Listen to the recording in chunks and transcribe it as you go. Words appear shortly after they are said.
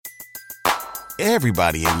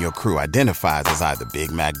Everybody in your crew identifies as either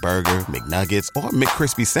Big Mac Burger, McNuggets, or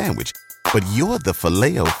McCrispy Sandwich. But you're the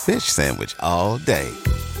Filet-O-Fish Sandwich all day.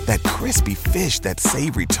 That crispy fish, that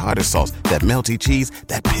savory tartar sauce, that melty cheese,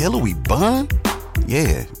 that pillowy bun.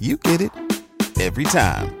 Yeah, you get it. Every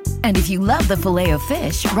time. And if you love the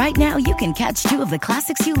Filet-O-Fish, right now you can catch two of the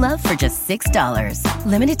classics you love for just $6.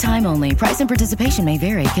 Limited time only. Price and participation may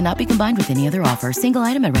vary. Cannot be combined with any other offer. Single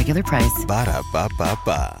item at regular price.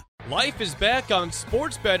 Ba-da-ba-ba-ba. Life is back on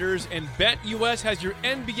Sports Bettors, and BetUS has your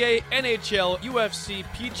NBA, NHL, UFC,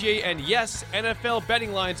 PGA, and yes, NFL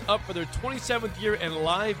betting lines up for their 27th year and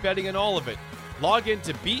live betting on all of it. Log in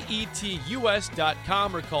to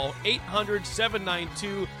betus.com or call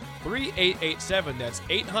 800-792-3887. That's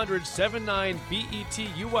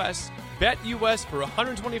 800-79-BETUS. BetUS for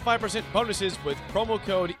 125% bonuses with promo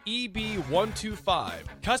code EB125.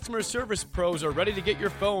 Customer service pros are ready to get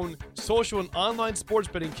your phone, social, and online sports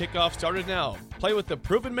betting kickoff started now. Play with the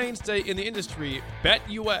proven mainstay in the industry,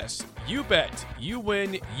 BetUS. You bet, you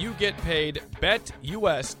win, you get paid.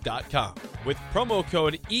 BetUS.com with promo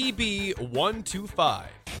code EB125.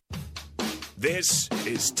 This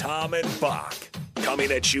is Tom and Bock,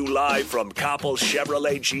 coming at you live from Koppel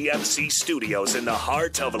Chevrolet GMC Studios in the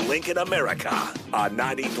heart of Lincoln, America, on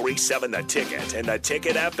 93.7 The Ticket and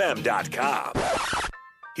theticketfm.com.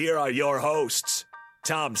 Here are your hosts,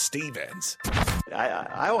 Tom Stevens.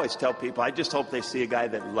 I always tell people, I just hope they see a guy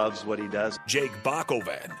that loves what he does. Jake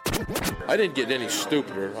Bockoven. I didn't get any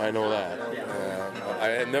stupider, I know that. I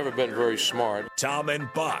had never been very smart. Tom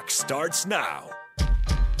and Bock starts now.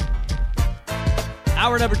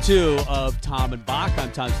 Hour number 2 of Tom and Bock.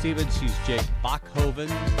 I'm Tom Stevens. He's Jake Bockhoven.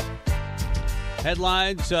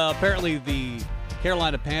 Headlines. Apparently the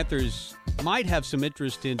Carolina Panthers might have some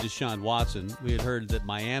interest in Deshaun Watson. We had heard that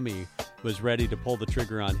Miami was ready to pull the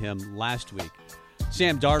trigger on him last week.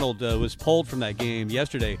 Sam Darnold was pulled from that game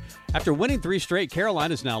yesterday. After winning 3 straight,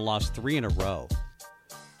 Carolina's now lost 3 in a row.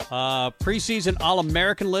 Preseason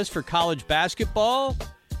All-American list for college basketball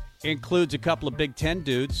includes a couple of Big Ten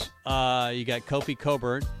dudes. You got Kofi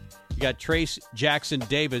Cockburn. You got Trace Jackson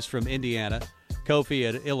Davis from Indiana. Kofi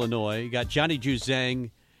at Illinois. You got Johnny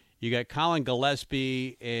Juzang. You got Colin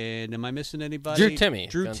Gillespie. And am I missing anybody? Drew Timme.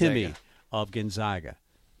 Drew Timme of Gonzaga.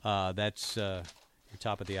 That's your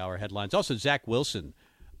top of the hour headlines. Also, Zach Wilson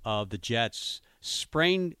of the Jets.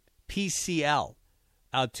 Sprained PCL.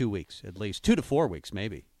 Out 2 weeks, at least. 2 to 4 weeks,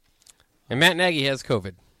 maybe. And Matt Nagy has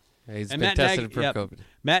COVID. He's been tested for COVID.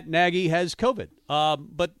 Matt Nagy has COVID.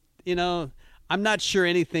 But, you know, I'm not sure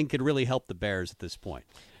anything could really help the Bears at this point.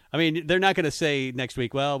 I mean, they're not going to say next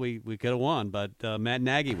week, well, we could have won, but Matt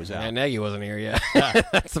Nagy was out. Matt Nagy wasn't here yet.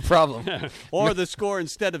 That's the problem. Or the score,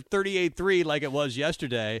 instead of 38-3 like it was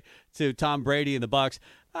yesterday to Tom Brady and the Bucs,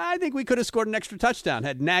 I think we could have scored an extra touchdown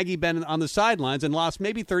had Nagy been on the sidelines and lost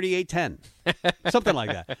maybe 38-10. Something like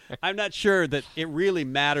that. I'm not sure that it really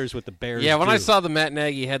matters what the Bears Yeah, when do. I saw the Matt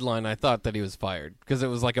Nagy headline, I thought that he was fired because it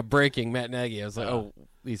was like a breaking Matt Nagy. I was like, oh,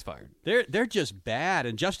 he's fired. They're just bad,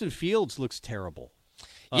 and Justin Fields looks terrible.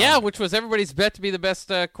 Yeah, which was everybody's bet to be the best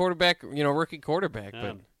quarterback, rookie quarterback.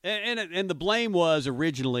 But And the blame was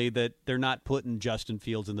originally that they're not putting Justin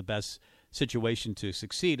Fields in the best situation to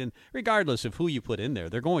succeed. And regardless of who you put in there,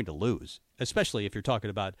 they're going to lose, especially if you're talking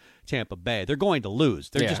about Tampa Bay. They're going to lose.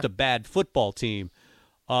 They're just a bad football team.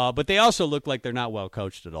 But they also look like they're not well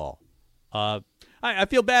coached at all. I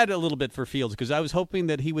feel bad a little bit for Fields because I was hoping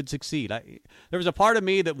that he would succeed. There was a part of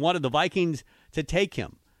me that wanted the Vikings to take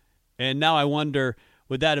him. And now I wonder,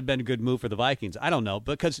 would that have been a good move for the Vikings? I don't know,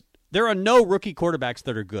 because there are no rookie quarterbacks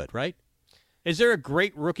that are good, right? Is there a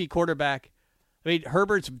great rookie quarterback? I mean,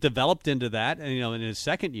 Herbert's developed into that, and in his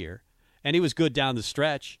second year, and he was good down the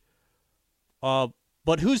stretch.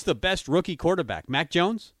 But who's the best rookie quarterback? Mac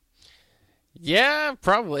Jones? Yeah,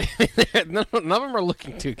 probably. None of them are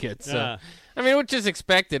looking too good. So, I mean, which is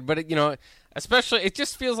expected, but especially it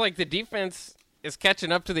just feels like the defense is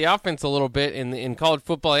catching up to the offense a little bit in college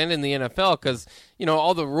football and in the NFL because,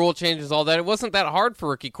 all the rule changes, all that. It wasn't that hard for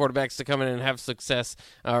rookie quarterbacks to come in and have success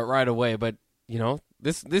right away. But,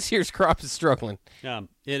 this year's crop is struggling. Yeah,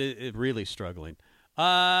 it really struggling.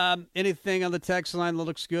 Anything on the text line that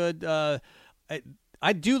looks good?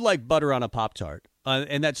 I do like Butter on a Pop-Tart.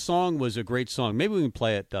 And that song was a great song. Maybe we can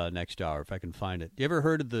play it next hour if I can find it. You ever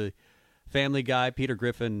heard of the Family Guy, Peter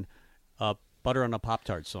Griffin, Butter on a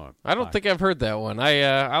Pop-Tart song? I don't think I've heard that one.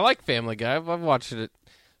 I like Family Guy. I've watched it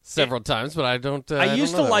several times, but I don't. I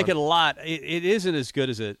used to like it a lot. It isn't as good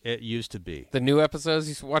as it used to be. The new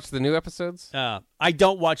episodes? You watch the new episodes? I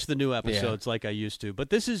don't watch the new episodes like I used to.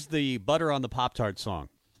 But this is the Butter on the Pop-Tart song.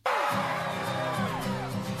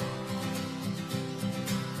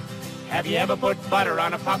 Have you ever put butter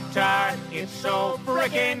on a Pop-Tart? It's so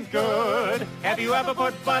frickin' good. Have you ever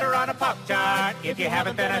put butter on a Pop-Tart? If you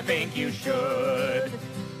haven't, then I think you should.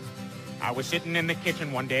 I was sitting in the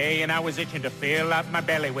kitchen one day and I was itching to fill up my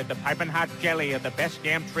belly with the piping hot jelly of the best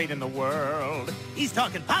damn treat in the world. He's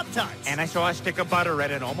talking Pop-Tarts. And I saw a stick of butter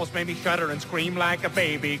and it almost made me shudder and scream like a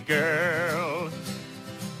baby girl.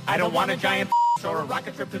 I don't want a giant or a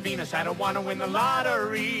rocket trip to Venus. I don't want to win the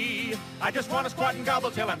lottery. I just want to squat and gobble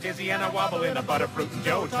till I'm dizzy and I wobble in a butterfruit and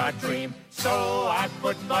Joe Tart dream. So I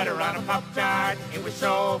put butter on a Pop-Tart. It was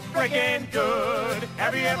so friggin' good.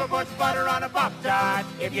 Have you ever put butter on a Pop-Tart?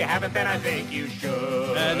 If you haven't, then I think you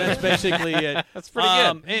should. And that's basically it. That's pretty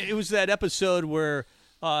good. It was that episode where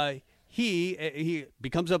he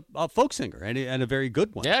becomes a folk singer and a very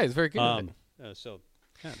good one. Yeah, he's very good.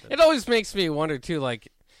 It always makes me wonder too, like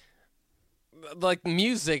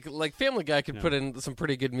music, like Family Guy could put in some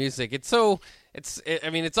pretty good music. It's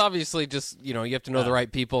obviously just, you have to know the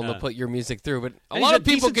right people and they'll put your music through, but a lot of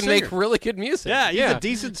people can make really good music. Yeah, he's a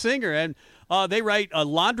decent singer, and they write a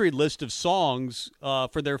laundry list of songs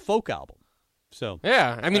for their folk album. So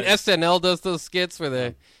yeah, SNL does those skits where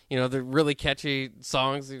they're really catchy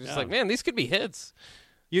songs. You're just like, man, these could be hits.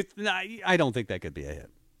 I don't think that could be a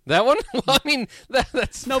hit. That one? Well,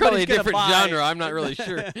 that's probably a different genre. I'm not really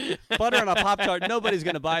sure. Butter on a Pop-Tart, nobody's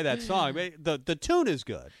going to buy that song. The tune is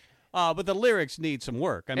good, but the lyrics need some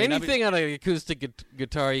work. Anything on an acoustic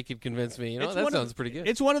guitar, you could convince me. That sounds pretty good.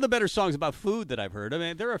 It's one of the better songs about food that I've heard.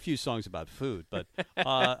 There are a few songs about food, but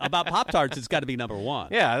about Pop-Tarts, it's got to be number one.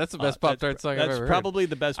 Yeah, that's the best Pop-Tart song I've ever heard. That's probably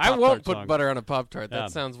the best Pop-Tart song. I won't put song. butter on a Pop-Tart. That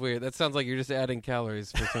sounds weird. That sounds like you're just adding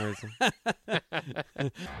calories for some reason.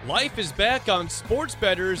 Life is back on Sports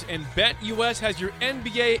Betters, and BetUS has your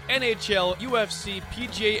NBA, NHL, UFC,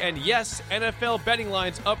 PGA, and yes, NFL betting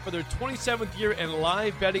lines up for their 27th year and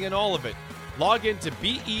live betting on all of it. Log in to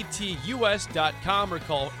betus.com or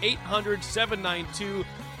call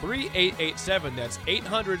 800-792-3887. That's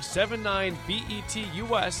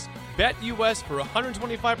 800-79-BETUS. BetUS for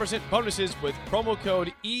 125% bonuses with promo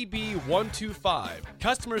code EB125.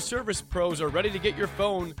 Customer service pros are ready to get your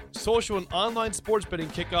phone, social, and online sports betting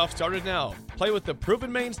kickoff started now. Play with the proven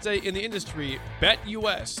mainstay in the industry,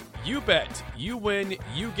 BetUS. You bet, you win,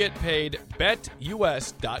 you get paid.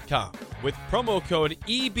 BetUS.com with promo code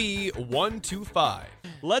EB125.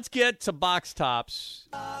 Let's get to box tops.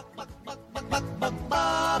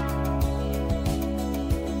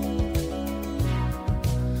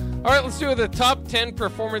 All right, let's do the top 10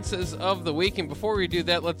 performances of the week. And before we do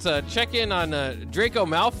that, let's check in on Draco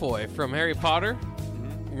Malfoy from Harry Potter.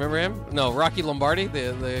 Remember him? No, Rocky Lombardi,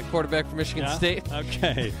 the quarterback from Michigan State.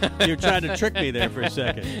 Okay. You're trying to trick me there for a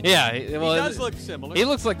second. Yeah. Well, he does look similar. He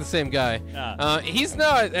looks like the same guy. Yeah. He's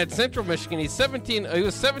now at Central Michigan. He's 17. He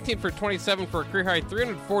was 17 for 27 for a career high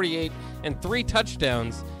 348 and 3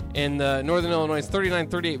 touchdowns in Northern Illinois'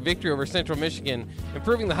 39-38 victory over Central Michigan,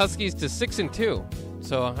 improving the Huskies to 6-2.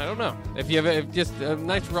 So I don't know if you have just a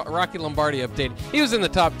nice Rocky Lombardi update. He was in the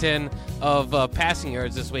top 10 of passing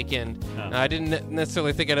yards this weekend. I didn't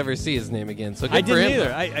necessarily think I'd ever see his name again. So good for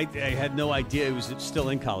him. I didn't either. I had no idea he was still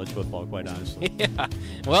in college football, quite honestly. Yeah.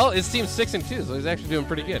 Well, his team's 6-2, so he's actually doing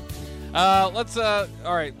pretty good. Let's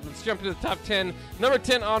jump into the top 10. Number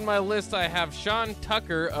 10 on my list, I have Sean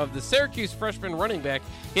Tucker of the Syracuse freshman running back.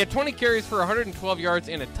 He had 20 carries for 112 yards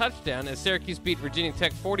and a touchdown as Syracuse beat Virginia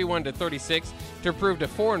Tech 41-36 to improve to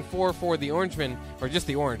 4-4 for the Orangemen, or just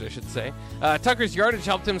the Orange, I should say. Tucker's yardage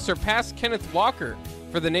helped him surpass Kenneth Walker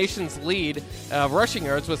for the nation's lead rushing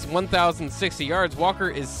yards with 1,060 yards. Walker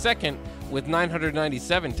is second with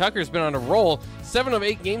 997. Tucker's been on a roll. 7 of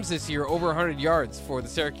 8 games this year, over 100 yards for the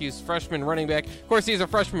Syracuse freshman running back. Of course, he's a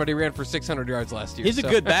freshman, but he ran for 600 yards last year. He's a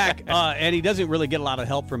good back, and he doesn't really get a lot of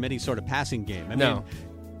help from any sort of passing game. I mean,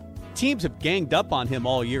 teams have ganged up on him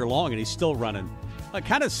all year long, and he's still running.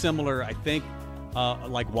 Kind of similar, I think,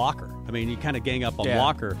 like Walker. I mean, you kind of gang up on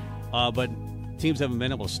Walker, but teams haven't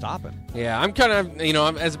been able to stop him. Yeah, I'm kind of,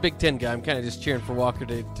 as a Big Ten guy, I'm kind of just cheering for Walker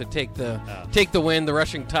to take the win, the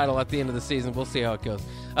rushing title at the end of the season. We'll see how it goes.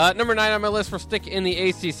 Number 9 on my list, we'll stick in the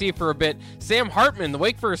ACC for a bit. Sam Hartman, the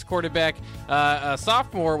Wake Forest quarterback,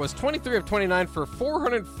 sophomore, was 23 of 29 for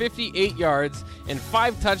 458 yards and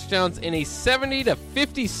 5 touchdowns in a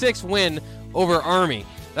 70-56 win over Army.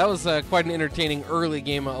 That was quite an entertaining early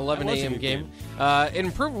game, 11 a.m. game. It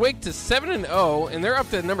improved Wake to 7-0, and they're up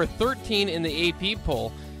to number 13 in the AP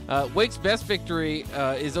poll. Wake's best victory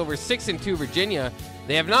is over 6-2 Virginia.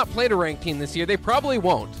 They have not played a ranked team this year. They probably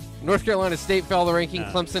won't. North Carolina State fell the ranking.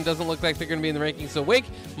 Clemson doesn't look like they're going to be in the ranking. So Wake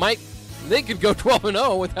might They could go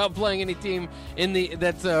 12-0 without playing any team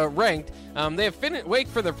that's ranked. They have Wake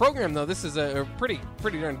for their program, though. This is a pretty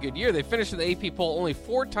darn good year. They finished in the AP poll only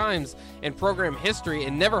 4 times in program history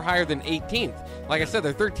and never higher than 18th. Like I said,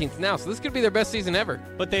 they're 13th now, so this could be their best season ever.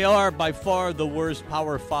 But they are by far the worst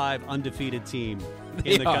Power 5 undefeated team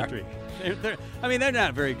in the country. They're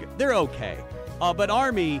not very good. They're okay. But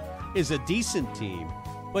Army is a decent team.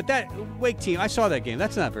 But that Wake team, I saw that game.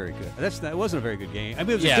 That's not very good. It wasn't a very good game. I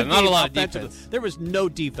mean, it was a good not game a lot of defense. There was no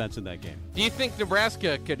defense in that game. Do you think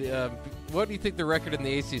Nebraska could? What do you think the record in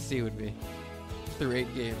the ACC would be through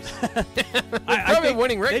 8 games? Probably a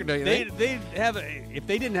winning record, don't you think? If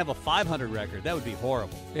they didn't have a 500 record, that would be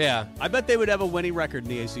horrible. Yeah, I bet they would have a winning record in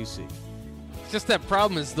the ACC. It's just that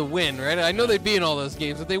problem is the win, right? I know they'd be in all those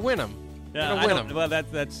games, but they win them. Yeah, well,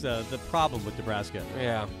 that's the problem with Nebraska.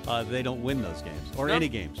 Yeah. They don't win those games, or any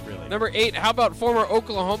games, really. Number 8, how about former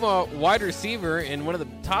Oklahoma wide receiver and one of the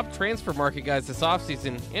top transfer market guys this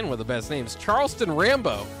offseason, and one of the best names, Charleston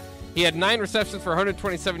Rambo. He had 9 receptions for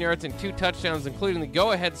 127 yards and 2 touchdowns, including the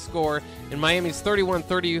go-ahead score in Miami's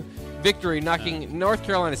 31-30 victory, knocking North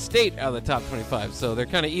Carolina State out of the top 25. So they're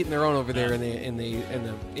kind of eating their own over there in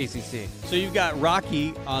the ACC. So you've got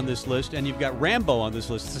Rocky on this list, and you've got Rambo on this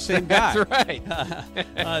list. It's the same guy. That's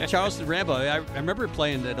right. Charleston Rambo. I remember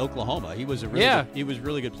playing at Oklahoma. He was a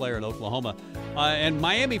really good player at Oklahoma. And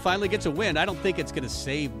Miami finally gets a win. I don't think it's going to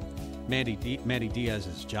save Manny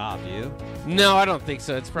Diaz's job, do you? No, I don't think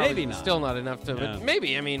so. It's probably Maybe not. Still not enough to. Yeah. But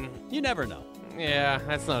maybe. I mean, you never know. Yeah,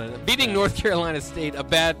 that's not enough. Beating North Carolina State,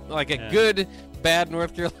 good bad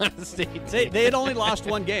North Carolina State. They had only lost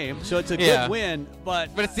 1 game, so it's a good win. But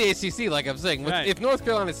it's the ACC, like I'm saying. Right. If North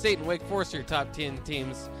Carolina State and Wake Forest are your top 10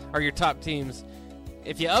 teams, are your top teams,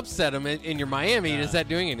 if you upset them in your Miami, is that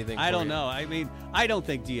doing anything? I don't know. I mean, I don't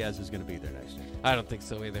think Diaz is going to be there next year. I don't think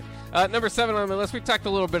so either. Number 7 on the list, we talked a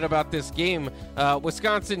little bit about this game.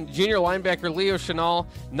 Wisconsin junior linebacker Leo Chenal,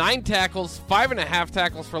 9 tackles, 5.5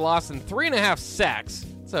 tackles for loss, and 3.5 sacks.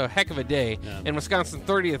 It's a heck of a day. Yeah. And Wisconsin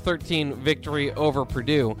 30-13 victory over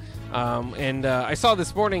Purdue. I saw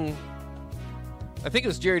this morning, I think it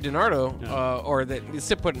was Jerry DiNardo, or that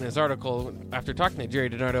Sip put in his article after talking to Jerry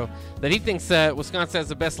DiNardo, that he thinks that Wisconsin has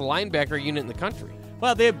the best linebacker unit in the country.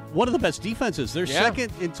 Well, they have one of the best defenses. They're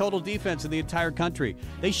second in total defense in the entire country.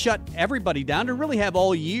 They shut everybody down to really have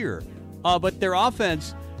all year. But their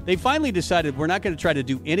offense, they finally decided we're not going to try to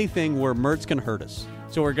do anything where Mertz can hurt us.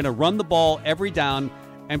 So we're going to run the ball every down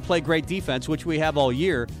and play great defense, which we have all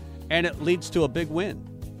year, and it leads to a big win.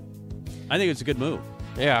 I think it's a good move.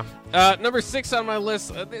 Yeah. Number 6 on my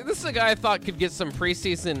list. This is a guy I thought could get some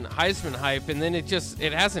preseason Heisman hype, and then it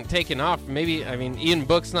hasn't taken off. Maybe, Ian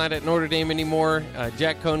Book's not at Notre Dame anymore.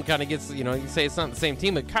 Jack Cohn kind of gets, you can say it's not the same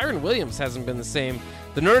team, but Kyron Williams hasn't been the same.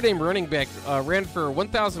 The Notre Dame running back ran for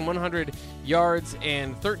 1,100 yards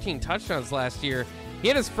and 13 touchdowns last year. He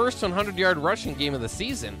had his first 100-yard rushing game of the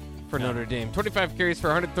season for Notre Dame. 25 carries for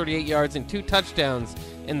 138 yards and 2 touchdowns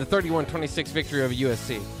in the 31-26 victory over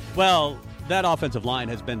USC. Well, that offensive line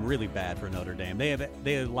has been really bad for Notre Dame.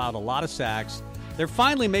 They allowed a lot of sacks. They're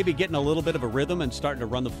finally maybe getting a little bit of a rhythm and starting to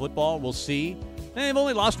run the football. We'll see. They've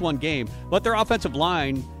only lost 1 game, but their offensive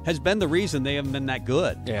line has been the reason they haven't been that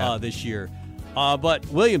good this year. But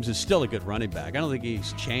Williams is still a good running back. I don't think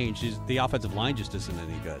he's changed. The offensive line just isn't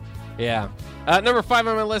any good. Yeah. Number 5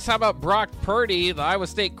 on my list, how about Brock Purdy? The Iowa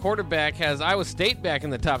State quarterback has Iowa State back in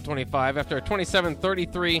the top 25 after a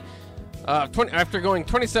 27-33 after going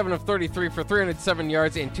 27 of 33 for 307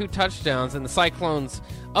 yards and 2 touchdowns in the Cyclones'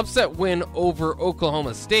 upset win over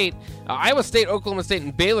Oklahoma State. Iowa State, Oklahoma State,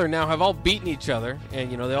 and Baylor now have all beaten each other,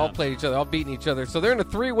 and they all played each other, all beaten each other. So they're in a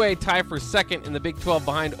 3-way tie for second in the Big 12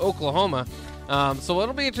 behind Oklahoma. So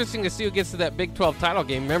it'll be interesting to see who gets to that Big 12 title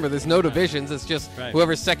game. Remember, there's no divisions; it's just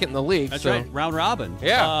whoever's second in the league. That's right, round robin.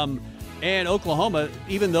 Yeah. And Oklahoma,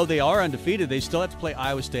 even though they are undefeated, they still have to play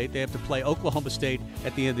Iowa State. They have to play Oklahoma State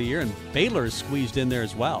at the end of the year, and Baylor is squeezed in there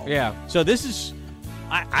as well. Yeah. So this is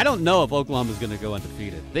I don't know if Oklahoma's going to go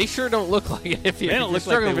undefeated. They sure don't look like it. They don't look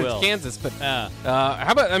like they will. Kansas, but how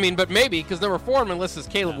about? But maybe, because number 4 on my list is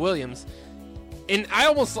Caleb Williams. And I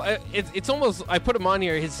almost, it's almost, I put him on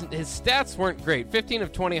here. His stats weren't great. 15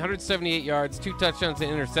 of 20, 178 yards, 2 touchdowns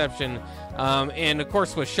and interception, and of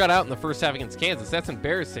course was shut out in the first half against Kansas. That's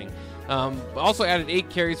embarrassing. Also added 8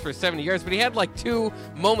 carries for 70 yards, but he had 2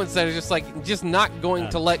 moments that are just not going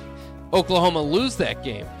to let Oklahoma lose that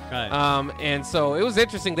game. Right. And so it was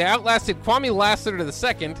interesting. They outlasted Kwame Lassiter to the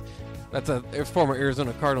second. That's a former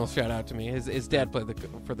Arizona Cardinals shout out to me. His dad played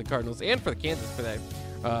for the Cardinals and for the Kansas for that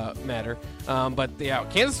matter. But yeah,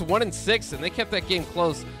 Kansas 1-6, and they kept that game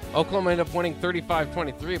close. Oklahoma ended up winning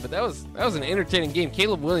 35-23, but that was an entertaining game.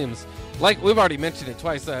 Caleb Williams, like we've already mentioned it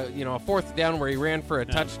twice, a fourth down where he ran for a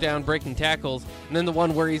touchdown, breaking tackles, and then the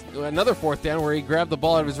one where another fourth down where he grabbed the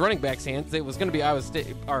ball out of his running back's hands. It was going to be Iowa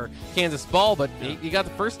State or Kansas ball, but he got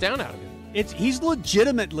the first down out of it. He's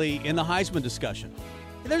legitimately in the Heisman discussion.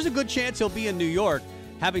 There's a good chance he'll be in New York,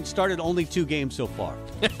 having started only 2 games so far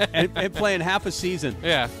and playing half a season.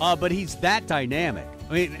 Yeah. But he's that dynamic.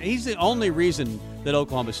 I mean, he's the only reason that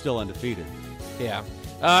Oklahoma's still undefeated. Yeah.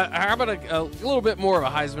 How about a little bit more of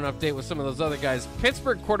a Heisman update with some of those other guys?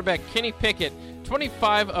 Pittsburgh quarterback Kenny Pickett,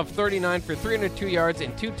 25 of 39 for 302 yards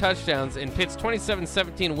and 2 touchdowns in Pitt's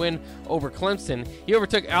 27-17 win over Clemson. He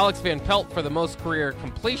overtook Alex Van Pelt for the most career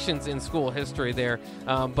completions in school history there.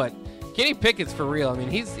 But Kenny Pickett's for real. I mean,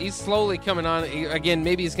 he's slowly coming on. Again,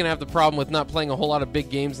 maybe he's going to have the problem with not playing a whole lot of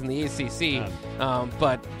big games in the ACC.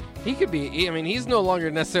 But he could be. I mean, he's no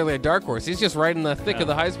longer necessarily a dark horse. He's just right in the thick of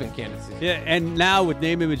the Heisman candidacy. Yeah, and now with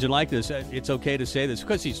name, image, and likeness, it's okay to say this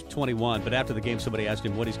because he's 21. But after the game, somebody asked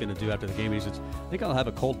him what he's going to do after the game. He says, "I think I'll have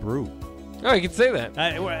a cold brew." Oh, you can say that.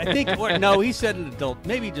 I think. No, he said an adult.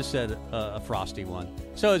 Maybe he just said a frosty one.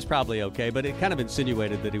 So it's probably okay. But it kind of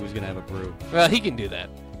insinuated that he was going to have a brew. Well, he can do that.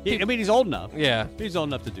 I mean, he's old enough. Yeah. He's old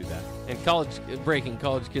enough to do that. And college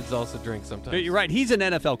kids also drink sometimes. You're right. He's an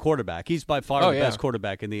NFL quarterback. He's by far the best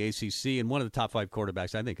quarterback in the ACC and one of the top 5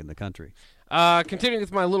 quarterbacks, I think, in the country. Continuing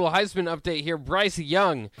with my little Heisman update here, Bryce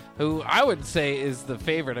Young, who I would say is the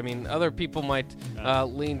favorite. I mean, other people might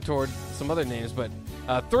lean toward some other names, but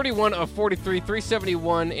 31 of 43,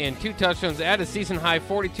 371, and 2 touchdowns, add a season-high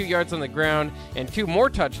 42 yards on the ground and 2 more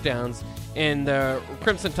touchdowns in the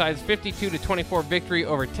Crimson Tide's 52-24 victory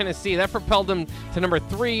over Tennessee. That propelled him to number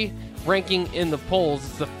 3 ranking in the polls.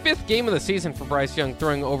 It's the 5th game of the season for Bryce Young,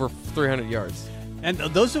 throwing over 300 yards. And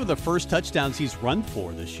those are the first touchdowns he's run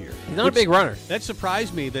for this year. He's not a big runner. That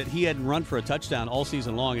surprised me that he hadn't run for a touchdown all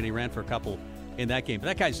season long, and he ran for a couple in that game.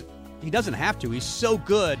 But he doesn't have to. He's so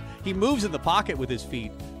good. He moves in the pocket with his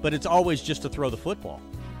feet, but it's always just to throw the football.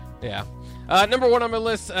 Yeah. Number 1 on my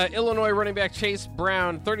list, Illinois running back Chase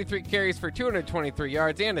Brown, 33 carries for 223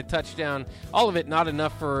 yards and a touchdown. All of it not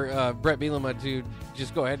enough for Brett Bielema to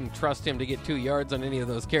just go ahead and trust him to get 2 yards on any of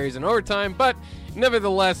those carries in overtime. But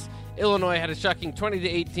nevertheless, Illinois had a shocking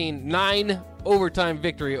 20-18, 9 overtime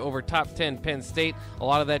victory over top 10 Penn State. A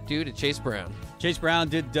lot of that due to Chase Brown. Chase Brown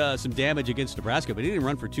did some damage against Nebraska, but he didn't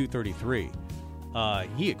run for 233.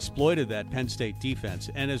 He exploited that Penn State defense.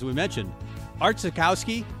 And as we mentioned, Art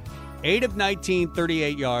Sikowski, 8 of 19,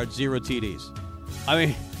 38 yards, 0 TDs. I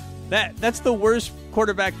mean, that's the worst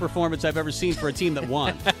quarterback performance I've ever seen for a team that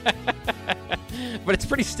won. But it's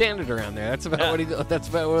pretty standard around there. That's about what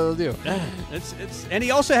he'll do. And he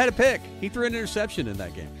also had a pick. He threw an interception in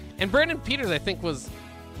that game. And Brandon Peters, I think, was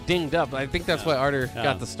dinged up. I think that's why Arter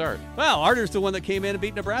got the start. Well, Arter's the one that came in and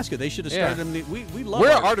beat Nebraska. They should have started him. We love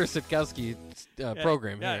We're Arter Sitkowski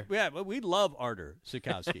program here. Yeah, we love Arter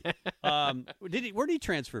Sitkowski. Where did he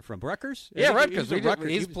transfer from? Rutgers? Yeah, Rutgers.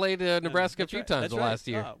 He's played Nebraska a few times last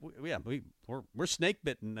year. We're snake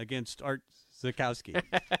bitten against Art Sitkowski.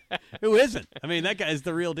 Who isn't? I mean, that guy is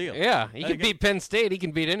the real deal. Yeah, he can beat Penn State. He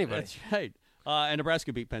can beat anybody. That's right. And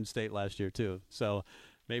Nebraska beat Penn State last year, too. So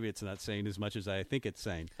maybe it's not saying as much as I think it's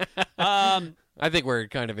saying. I think we're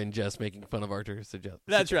kind of in jest making fun of Arter.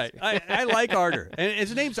 That's right. I like Arter. And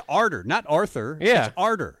his name's Arter, not Arthur. Yeah. It's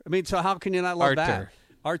Arter. I mean, so how can you not love that?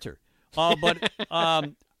 Arter. But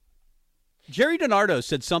Jerry DiNardo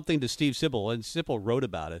said something to Steve Sibble, and Sibble wrote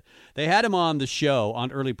about it. They had him on the show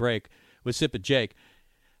on Early Break with Sip and Jake.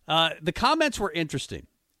 The comments were interesting.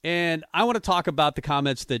 And I want to talk about the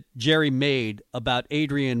comments that Jerry made about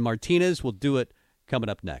Adrian Martinez. We'll do it coming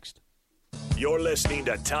up next. You're listening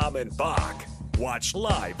to Tom and Bock. Watch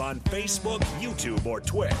live on Facebook, YouTube, or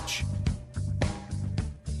Twitch.